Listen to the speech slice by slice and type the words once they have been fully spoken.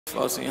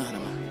1400,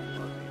 man.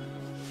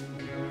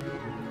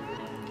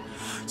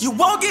 You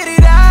won't get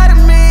it out of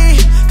me,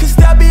 cause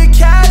there'll be a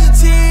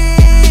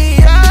casualty.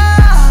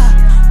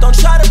 Don't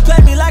try to play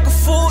me like a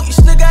fool, you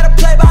still gotta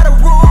play by the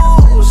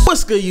rules.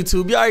 What's good,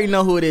 YouTube? You already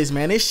know who it is,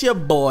 man. It's your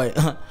boy,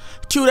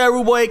 Q that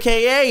rude boy,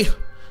 aka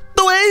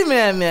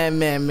TheWavMan,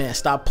 man.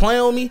 Stop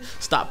playing with me,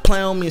 stop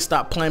playing with me,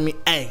 stop playing with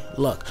me. Hey,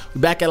 look,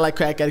 we back at Like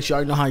Crack Addicts. You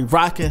already know how you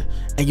rocking,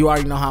 and you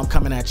already know how I'm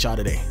coming at y'all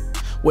today.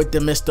 With the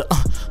Mr.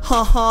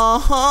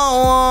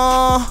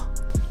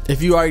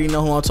 If you already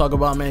know who I'm talking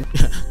about, man,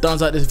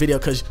 thumbs up this video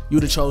because you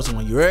the chosen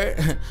one. You heard?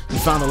 You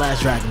found the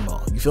last Dragon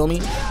Ball. You feel me?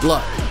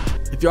 Look,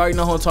 if you already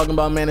know who I'm talking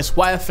about, man, it's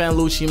YFN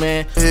Lucci,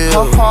 man.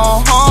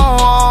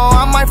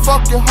 I might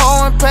fuck your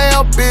hoe and pay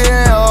a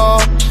bill.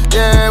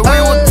 Yeah,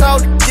 we were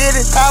told to get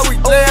it how we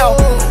live.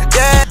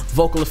 Yeah.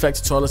 Vocal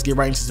effects tutorial. Let's get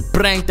right into this.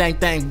 Bang, dang,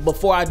 dang.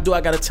 Before I do,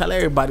 I gotta tell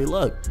everybody,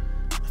 look,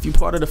 if you're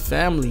part of the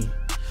family,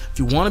 if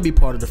you want to be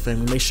part of the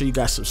family, make sure you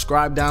guys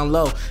subscribe down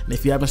low. And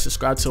if you haven't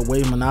subscribed to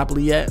Wave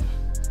Monopoly yet,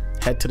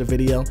 head to the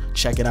video,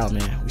 check it out,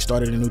 man. We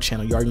started a new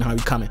channel. You already know how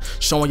we coming.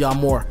 Showing y'all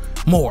more.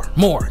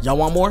 Y'all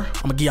want more? I'm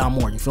gonna give y'all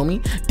more. You feel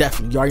me?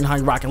 Definitely. You already know how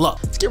you rocking.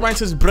 Look, let's get right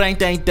into this bang,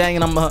 dang,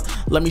 dang. And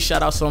let me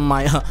shout out some of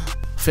my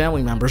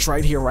family members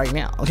right here, right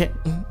now. Okay.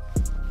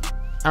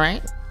 All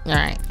right.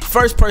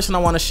 First person I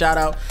want to shout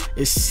out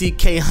is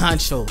CK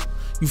Honcho.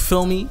 You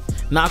feel me?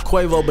 Not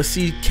Quavo, but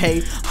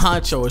CK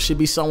Honcho. It should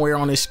be somewhere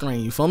on this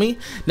screen. You feel me?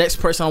 Next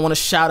person I want to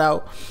shout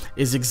out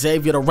is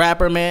Xavier the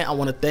rapper, man. I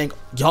want to thank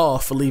y'all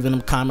for leaving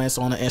them comments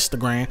on the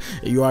Instagram.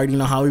 You already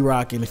know how we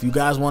rocking. If you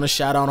guys want to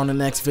shout out on the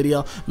next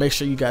video, make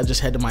sure you guys just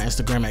head to my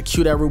Instagram at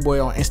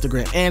QThatRudeBoy on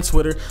Instagram and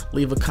Twitter.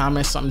 Leave a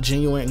comment, something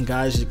genuine, and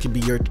guys, it could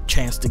be your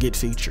chance to get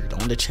featured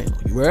on the channel.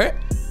 You heard?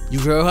 You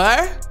heard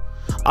her?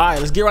 All right,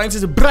 let's get right into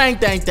the bang,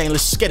 dang, dang.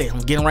 Let's get it. I'm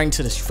getting right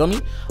into this. You feel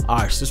me? All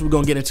right, so this is what we're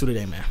going to get into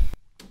today, man.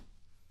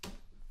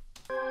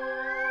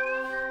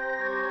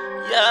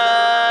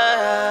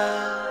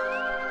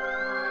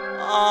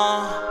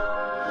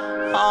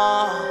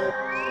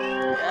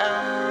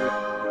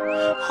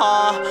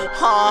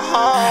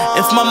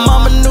 If my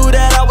mama knew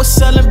that I was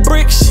selling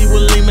bricks, she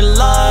would leave me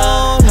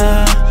alone.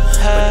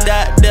 But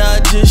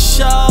that just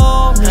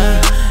showed me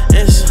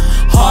it's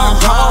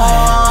hard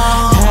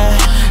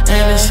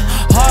and it's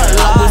hard. I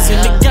was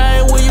in the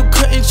game where you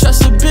couldn't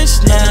trust a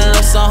bitch, none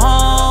unless a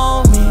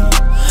homie.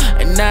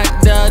 And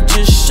that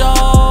just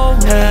showed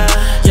me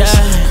it's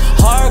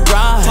hard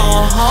grind.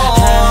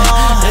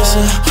 It's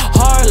a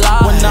hard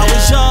life. When I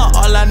was young,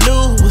 all I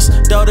knew was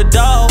dough to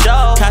dough,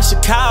 cash to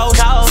couch,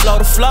 flow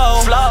to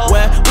flow.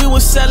 Where we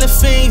was selling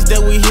fiends,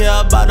 then we hear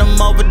about them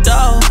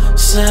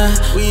overdose.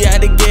 We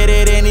had to get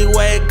it any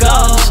way it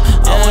goes.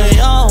 I was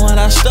young when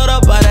I stood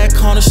up by that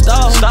corner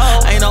store.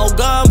 Ain't no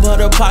gun, but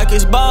her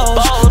pockets bold.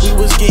 We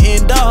was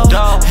getting dope.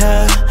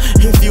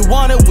 If you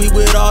want it, we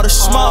with all the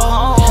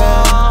smoke.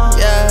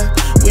 Yeah,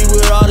 we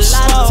with all the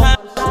smoke.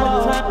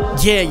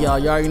 Yeah,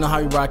 y'all already know how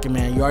you rocking,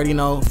 man. You already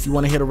know. If you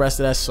want to hear the rest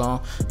of that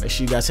song, make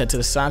sure you guys head to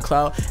the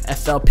Soundcloud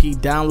FLP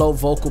download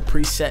vocal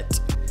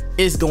preset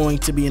is going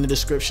to be in the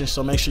description,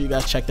 so make sure you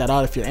guys check that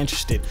out if you're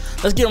interested.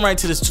 Let's get right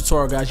into this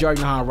tutorial, guys. You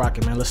already know how I'm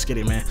rocking, man. Let's get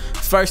it, man.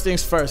 First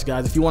things first,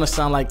 guys. If you want to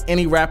sound like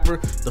any rapper,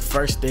 the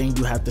first thing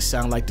you have to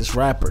sound like this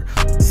rapper.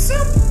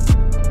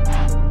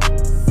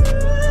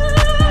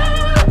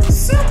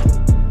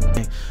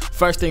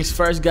 First things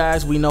first,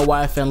 guys, we know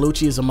YFN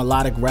Lucci is a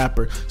melodic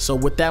rapper. So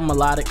with that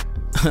melodic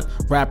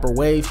rapper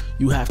wave,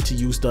 you have to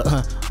use the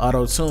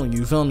auto-tune.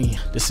 You feel me?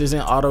 This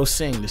isn't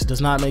auto-sing. This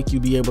does not make you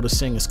be able to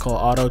sing. It's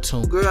called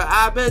auto-tune. Girl,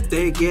 I've been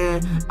thinking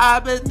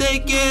of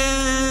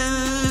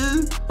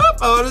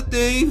all the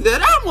things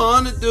that I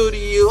want to do to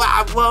you.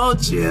 I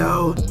want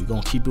you. We're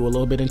going to keep you a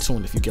little bit in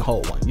tune if you can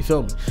hold one. You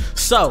feel me?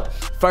 So,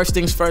 first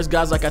things first,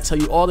 guys, like I tell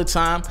you all the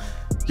time,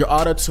 your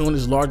auto-tune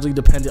is largely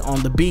dependent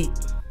on the beat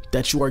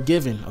that you are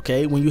given,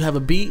 okay? When you have a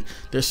beat,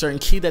 there's a certain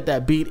key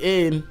that beat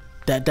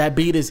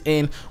is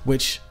in,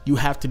 which you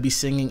have to be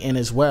singing in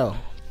as well,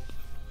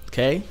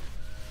 okay?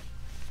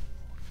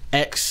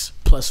 X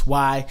plus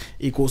Y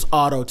equals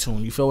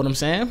auto-tune. You feel what I'm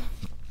saying?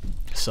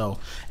 So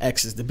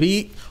X is the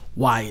beat,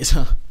 Y is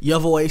your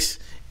voice,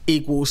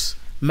 equals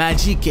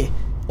magique,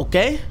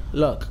 okay?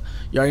 Look,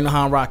 you already know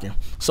how I'm rocking.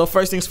 So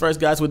first things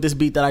first, guys, with this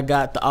beat that I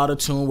got, the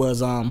auto-tune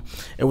was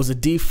it was a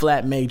D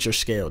flat major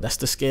scale. That's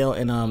the scale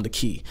and the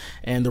key.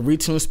 And the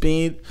retune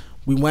speed,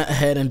 we went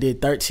ahead and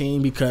did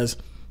 13 because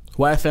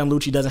YFN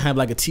Lucci doesn't have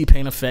like a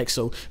T-Pain effect,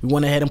 so we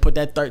went ahead and put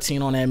that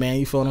 13 on that, man.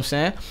 You feel what I'm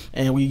saying?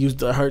 And we used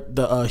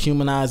the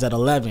humanize at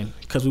 11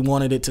 because we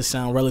wanted it to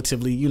sound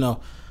relatively, you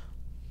know,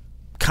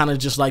 kind of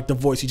just like the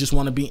voice. You just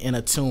want to be in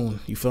a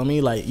tune. You feel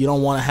me? Like, you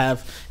don't want to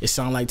have it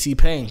sound like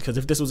T-Pain, because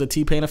if this was a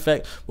T-Pain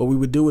effect, what we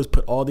would do is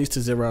put all these to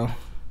 0,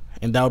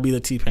 and that would be the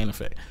T-Pain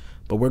effect.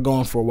 But we're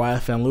going for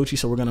YFN Lucci,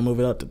 so we're going to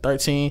move it up to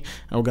 13,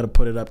 and we're going to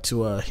put it up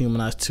to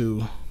humanize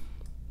to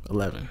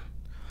 11.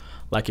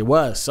 Like it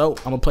was. So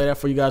I'm gonna play that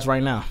for you guys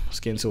right now. Let's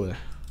get into it.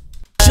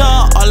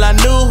 All I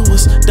knew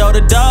was dough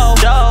to dough,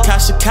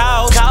 cash to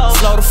couch,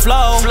 flow to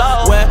flow.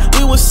 Where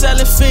we was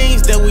selling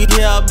fiends, then we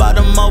hear about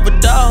them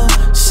overdose.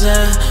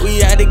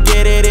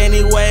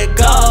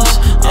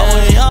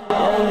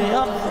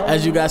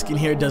 you guys can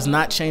hear, it does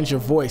not change your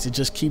voice. It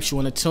just keeps you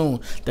in a tune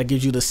that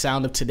gives you the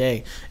sound of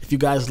today. If you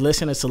guys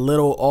listen, it's a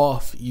little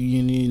off.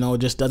 You know, it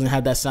just doesn't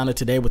have that sound of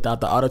today without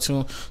the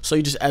autotune. So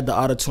you just add the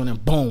autotune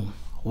and boom.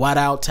 Wad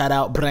out, tat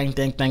out, brang,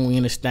 dang, dang, we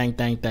in this dang,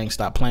 dang, dang.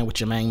 Stop playing with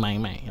your mang.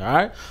 All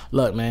right?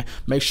 Look, man,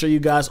 make sure you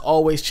guys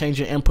always change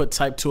your input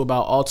type to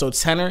about alto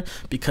tenor,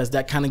 because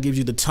that kind of gives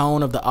you the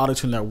tone of the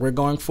autotune that we're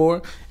going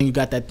for. And you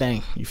got that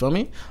thing. You feel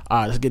me?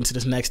 All right, let's get into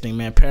this next thing,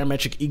 man.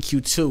 Parametric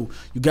EQ2.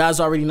 You guys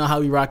already know how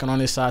we rocking on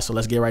this side, so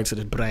let's get right to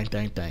this brang,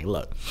 dang, dang.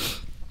 Look,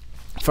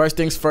 first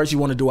things first, you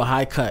want to do a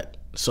high cut.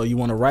 So you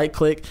want to right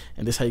click,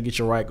 and this is how you get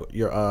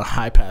your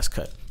high pass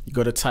cut. You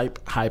go to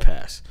type high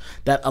pass.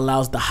 That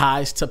allows the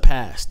highs to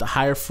pass, the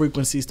higher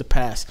frequencies to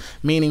pass,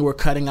 meaning we're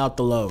cutting out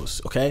the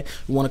lows, okay?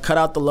 You want to cut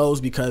out the lows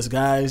because,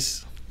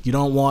 guys, you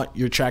don't want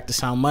your track to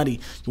sound muddy.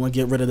 You want to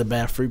get rid of the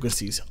bad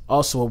frequencies.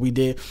 Also, what we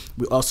did,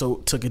 we also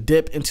took a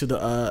dip into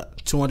the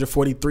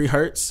 243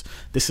 hertz.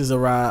 This is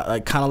around,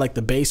 like, kind of like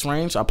the bass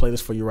range. I'll play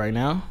this for you right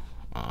now.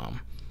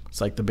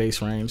 It's like the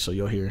bass range, so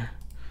you'll hear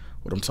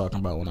what I'm talking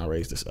about when I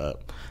raise this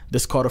up.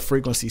 This is called a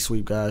frequency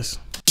sweep, guys.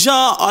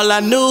 All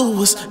I knew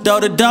was door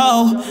to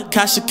door,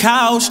 couch to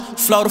couch,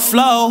 flow to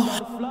flow.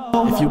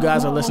 If you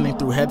guys are listening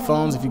through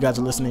headphones, if you guys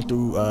are listening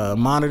through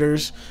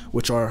monitors,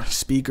 which are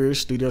speakers,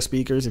 studio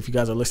speakers, if you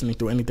guys are listening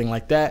through anything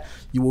like that,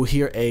 you will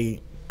hear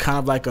a kind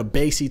of like a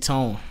bassy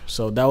tone.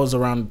 So that was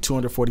around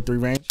 243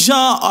 range.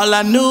 All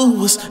I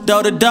knew was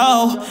door to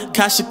door,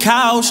 couch to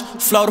couch,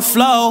 flow to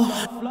flow.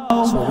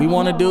 So what we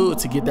want to do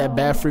to get that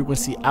bad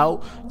frequency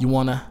out, you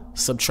want to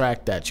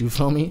subtract that. You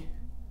feel me?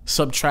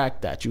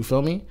 Subtract that. You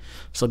feel me?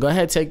 So go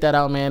ahead, take that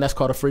out, man. That's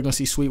called a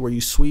frequency sweep, where you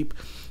sweep,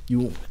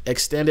 you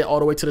extend it all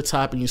the way to the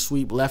top, and you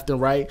sweep left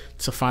and right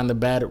to find the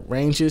bad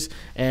ranges.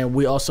 And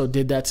we also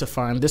did that to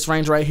find this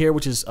range right here,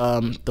 which is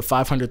the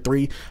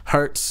 503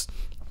 hertz,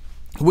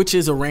 which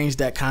is a range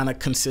that kind of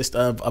consists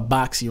of a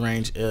boxy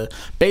range.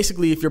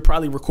 Basically, if you're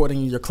probably recording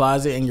in your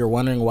closet and you're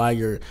wondering why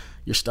your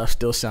stuff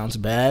still sounds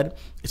bad,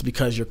 it's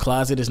because your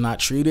closet is not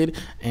treated,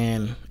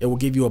 and it will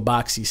give you a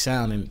boxy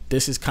sound. And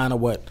this is kind of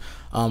what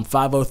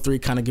 503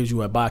 kind of gives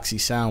you a boxy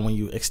sound when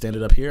you extend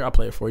it up here. I'll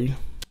play it for you.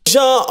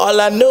 All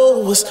I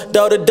knew was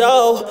door to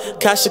door,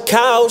 couch to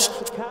couch.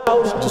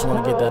 Just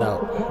want to get that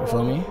out. You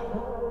feel me?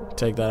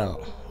 Take that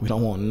out. We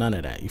don't want none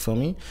of that. You feel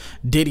me?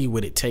 Diddy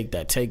with it. Take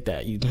that. Take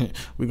that.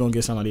 We're going to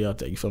get somebody up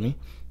there. You feel me?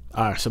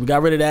 All right, so we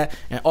got rid of that.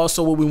 And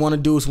also what we want to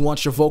do is we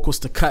want your vocals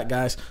to cut,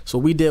 guys. So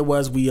what we did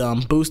was we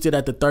boosted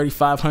at the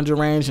 3500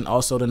 range and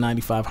also the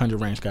 9500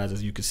 range, guys,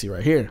 as you can see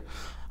right here.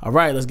 All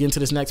right, let's get into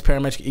this next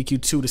parametric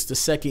EQ2. This is the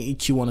second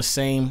EQ on the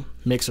same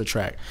mixer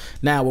track.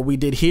 Now, what we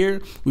did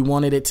here, we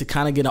wanted it to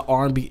kind of get an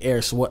R&B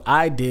air. So what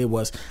I did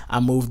was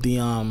I moved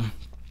the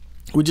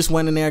we just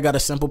went in there, got a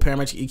simple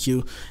parametric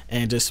EQ,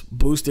 and just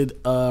boosted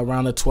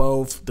around the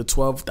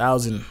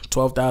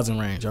 12,000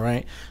 range. All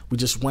right, we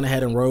just went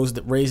ahead and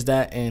raised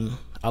that, and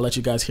I'll let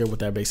you guys hear what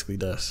that basically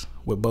does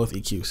with both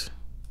EQs.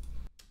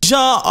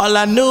 All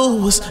I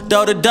knew was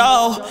door to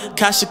door,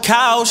 couch to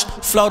couch,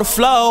 flow to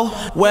flow.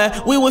 Where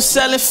we was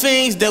selling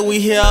things that we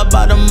hear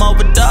about them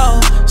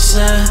overdose.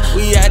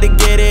 We had to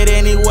get it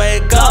any way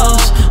it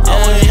goes.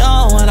 I was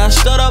young when I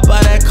stood up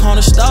by that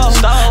corner store.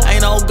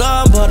 Ain't no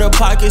gun, but her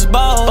pockets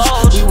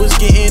bulge. We was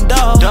getting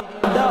dope.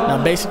 Now,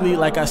 basically,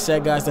 like I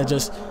said, guys, that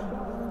just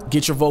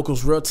get your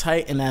vocals real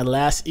tight, and that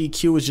last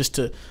EQ is just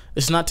to,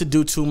 it's not to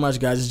do too much,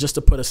 guys. It's just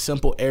to put a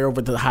simple air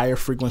over the higher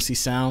frequency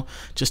sound,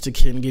 just to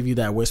give you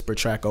that whisper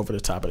track over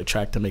the top of the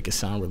track to make it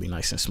sound really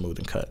nice and smooth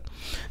and cut.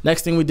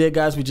 Next thing we did,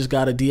 guys, we just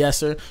got a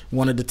de-esser. We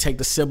wanted to take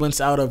the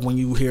sibilants out of when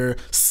you hear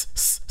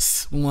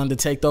we wanted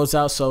to take those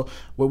out. So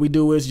what we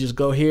do is you just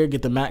go here,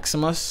 get the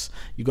Maximus,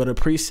 you go to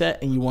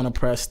preset, and you want to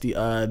press the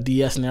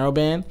DS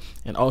narrowband,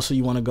 and also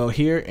you want to go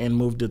here and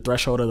move the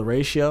threshold of the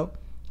ratio,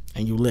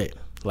 and you lit.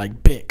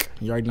 Like Bic.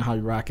 You already know how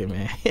you rock it,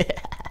 man.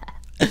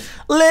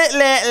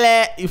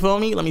 lit. You feel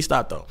me? Let me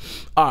stop, though.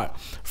 All right.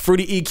 For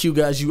the EQ,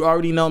 guys, you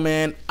already know,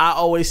 man. I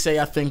always say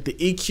I think the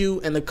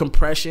EQ and the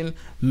compression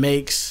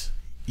makes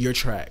your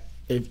track.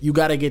 If you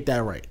got to get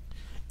that right.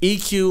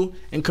 EQ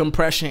and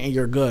compression, and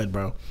you're good,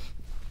 bro.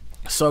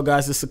 So,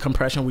 guys, this is the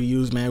compression we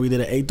use, man. We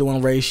did an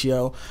 8:1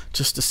 ratio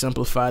just to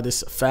simplify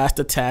this. Fast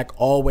attack,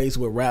 always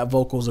with rap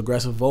vocals,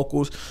 aggressive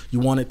vocals.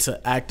 You want it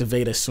to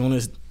activate as soon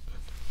as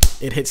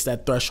it hits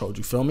that threshold.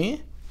 You feel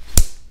me?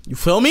 You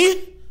feel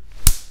me?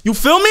 You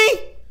feel me?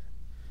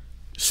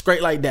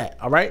 Straight like that.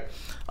 All right.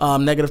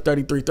 Negative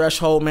 33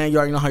 threshold, man. You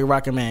already know how you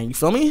rocking, man. You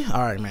feel me? All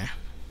right, man.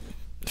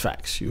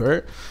 Facts. You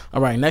heard?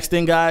 All right. Next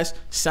thing, guys.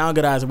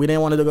 Soundgoodizer. We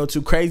didn't want to go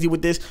too crazy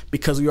with this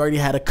because we already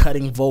had a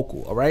cutting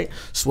vocal. All right.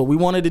 So what we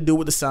wanted to do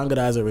with the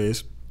Soundgoodizer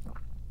is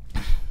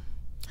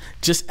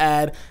just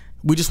add.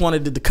 We just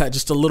wanted it to cut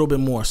just a little bit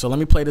more. So let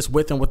me play this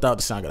with and without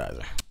the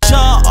Soundgoodizer.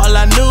 All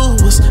I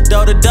knew was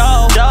door to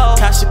door,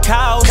 couch to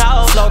couch,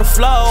 flow to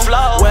flow.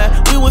 Where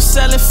we was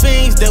selling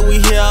things that we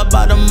hear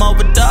about them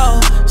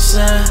overdose.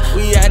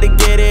 We had to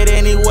get it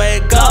any way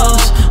it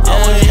goes. I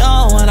was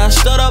young when I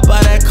stood up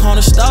by that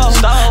corner store.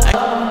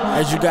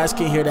 As you guys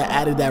can hear, that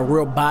added that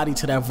real body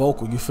to that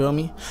vocal, you feel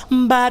me?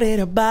 Body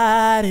to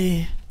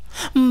body,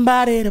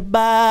 body to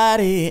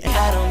body.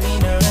 I don't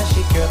mean to rush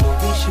it, girl,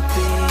 but we should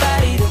be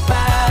body to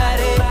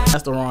body.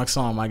 That's the wrong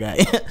song, my guy.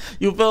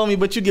 You feel me?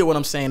 But you get what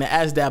I'm saying. It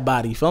adds that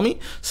body, you feel me?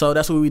 So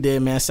that's what we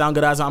did, man. Sound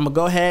good, I'm gonna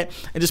go ahead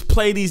and just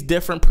play these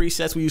different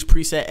presets. We used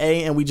preset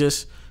A, and we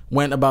just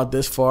went about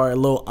this far, a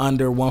little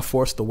under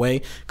 1/4 the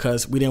way,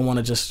 because we didn't want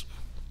to just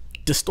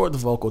distort the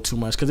vocal too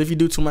much, because if you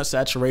do too much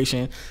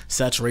saturation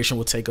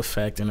will take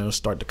effect and it'll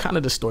start to kind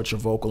of distort your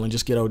vocal and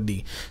just get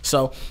OD.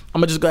 So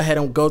I'm gonna just go ahead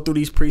and go through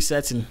these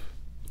presets and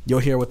you'll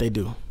hear what they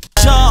do.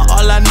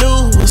 All I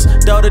knew was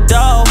door to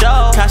door,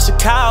 cash to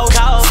couch,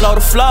 flow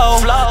to flow,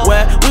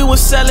 where we was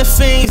selling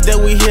fiends,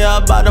 then we hear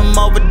about them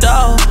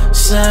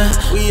overdose.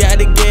 We had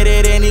to get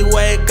it any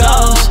way it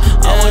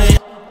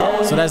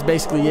goes. So that's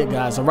basically it,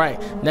 guys. All right,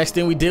 next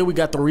thing we did, we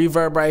got the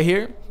reverb right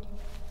here.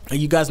 And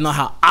you guys know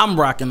how I'm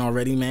rocking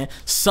already, man.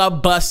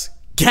 Sub bus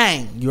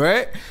gang, you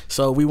heard?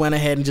 So we went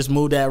ahead and just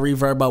moved that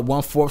reverb about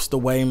 1/4 the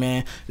way,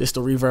 man. This is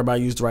the reverb I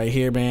used right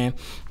here, man.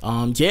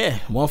 Yeah,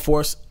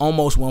 1/4,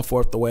 almost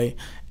 1/4 the way.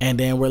 And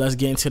then let's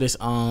get into this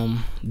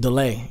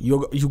delay.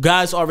 You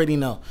guys already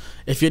know.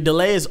 If your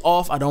delay is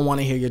off, I don't want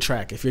to hear your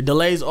track. If your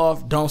delay is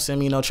off, don't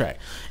send me no track.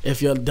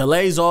 If your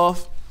delay's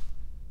off,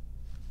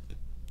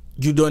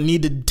 you don't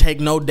need to take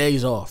no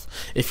days off.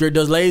 If your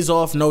delay's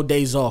off, no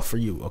days off for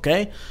you,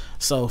 okay?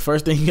 So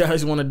first thing you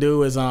guys want to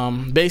do is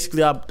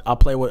basically I'll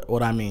play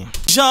what I mean.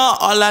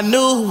 All I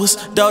knew was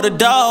door to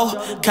door,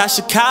 cash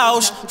to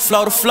couch,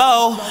 flow to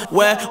flow,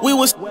 where we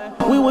was.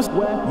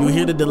 You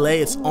hear the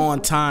delay, it's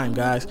on time,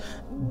 guys.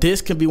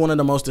 This can be one of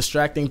the most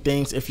distracting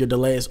things if your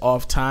delay is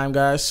off time,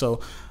 guys. So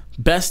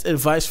best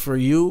advice for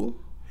you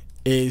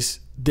is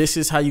this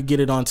is how you get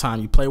it on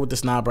time. You play with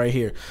this knob right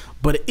here.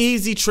 But an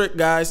easy trick,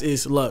 guys,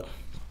 is look.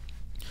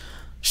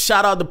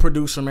 Shout out the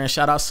producer, man.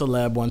 Shout out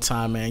Celeb one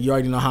time, man. You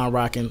already know how I'm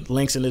rocking.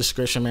 Links in the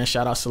description, man.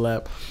 Shout out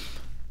Celeb.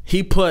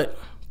 He put,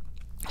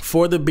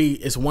 for the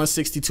beat, it's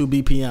 162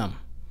 BPM.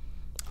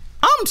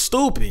 I'm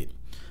stupid.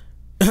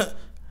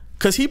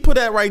 Because he put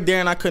that right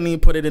there, and I couldn't even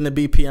put it in the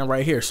BPM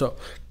right here. So,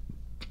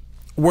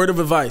 word of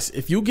advice.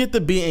 If you get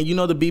the beat and you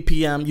know the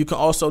BPM, you can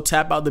also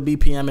tap out the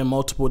BPM in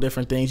multiple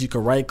different things. You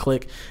can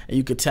right-click, and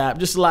you can tap.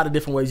 Just a lot of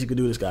different ways you can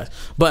do this, guys.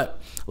 But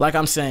like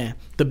I'm saying,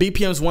 the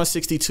BPM is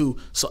 162,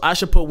 so I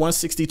should put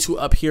 162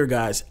 up here,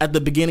 guys, at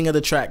the beginning of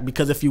the track,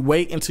 because if you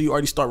wait until you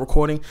already start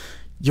recording,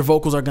 your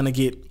vocals are going to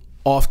get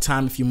off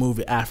time if you move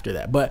it after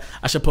that. But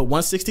I should put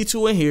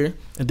 162 in here,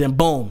 and then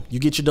boom, you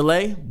get your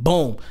delay,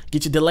 boom.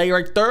 Get your delay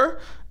right there.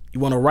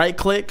 You want to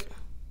right-click,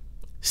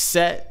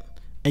 set,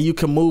 and you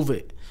can move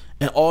it.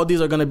 And all these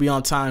are going to be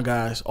on time,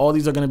 guys. All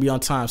these are going to be on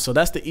time. So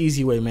that's the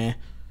easy way, man.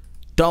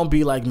 Don't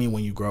be like me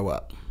when you grow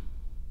up.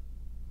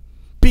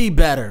 Be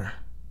better.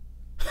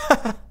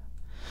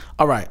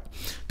 All right,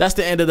 that's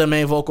the end of the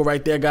main vocal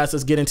right there, guys.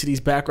 Let's get into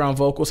these background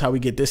vocals, how we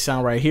get this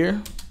sound right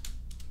here.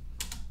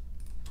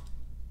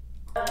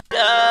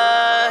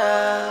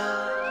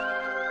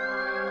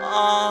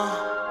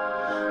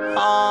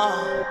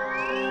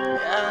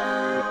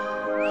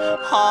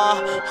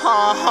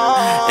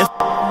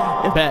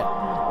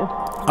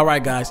 All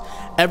right, guys,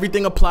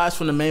 everything applies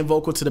from the main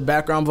vocal to the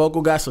background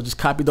vocal, guys, so just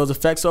copy those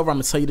effects over. I'm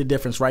gonna tell you the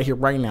difference right here,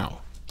 right now.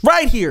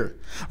 Right here,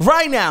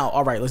 right now.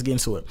 All right, let's get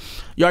into it.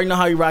 You already know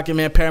how you rock it,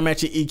 man.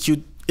 Parametric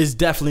EQ is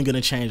definitely gonna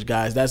change,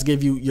 guys. That's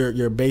give you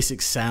your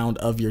basic sound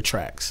of your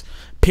tracks,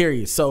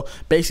 period. So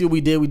basically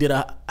we did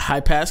a high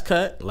pass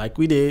cut, like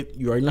we did.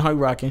 You already know how you're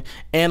rocking,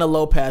 and a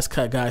low pass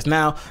cut, guys.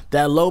 Now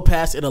that low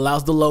pass, it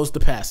allows the lows to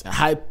pass, and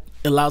high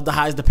allows the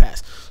highs to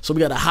pass. So we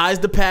got a highs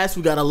to pass,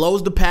 we got a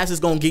lows to pass.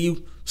 It's gonna give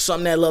you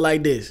something that look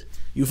like this.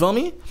 You feel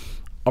me?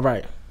 All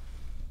right.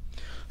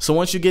 So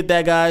once you get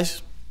that,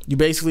 guys, you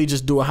basically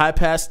just do a high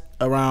pass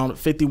around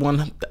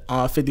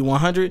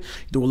 5100,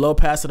 do a low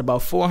pass at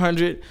about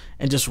 400,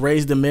 and just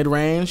raise the mid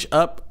range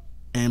up,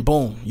 and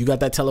boom, you got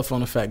that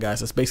telephone effect,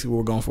 guys. That's basically what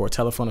we're going for, a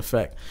telephone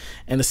effect.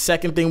 And the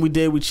second thing we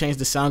did, we changed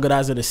the sound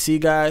goodizer to C,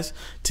 guys,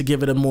 to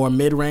give it a more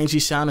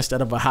mid-rangey sound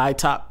instead of a high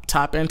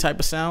top end type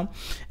of sound.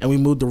 And we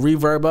moved the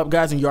reverb up,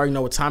 guys, and you already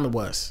know what time it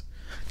was.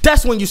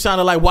 That's when you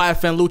sounded like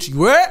YFN Lucci.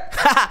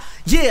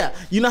 Yeah,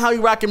 you know how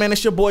you rockin', man.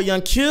 It's your boy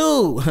Young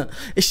Q.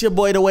 It's your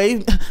boy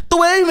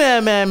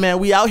TheWavMan, man.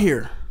 We out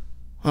here.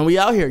 And we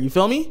out here, you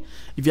feel me?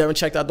 If you haven't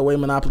checked out The Way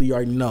Monopoly, you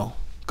already know.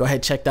 Go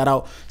ahead, check that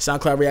out.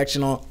 SoundCloud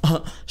reaction on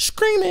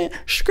screaming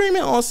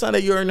on Sunday.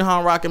 You already know how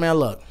I'm rocking, man.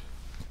 Look.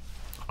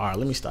 All right,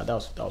 let me start. That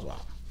was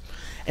wild.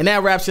 And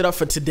that wraps it up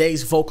for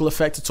today's vocal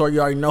effect tutorial.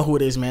 You already know who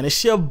it is, man.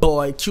 It's your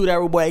boy, Cute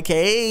Arrow Boy,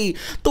 aka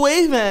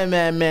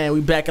TheWavMan, man.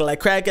 We back at like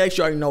crack X.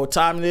 You already know what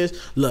time it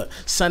is. Look,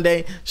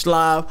 Sunday,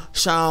 live,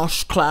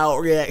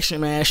 SoundCloud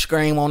reaction, man.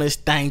 Scream on this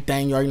thing.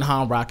 You already know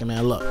how I'm rocking,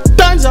 man. Look.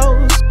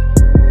 Dunzos.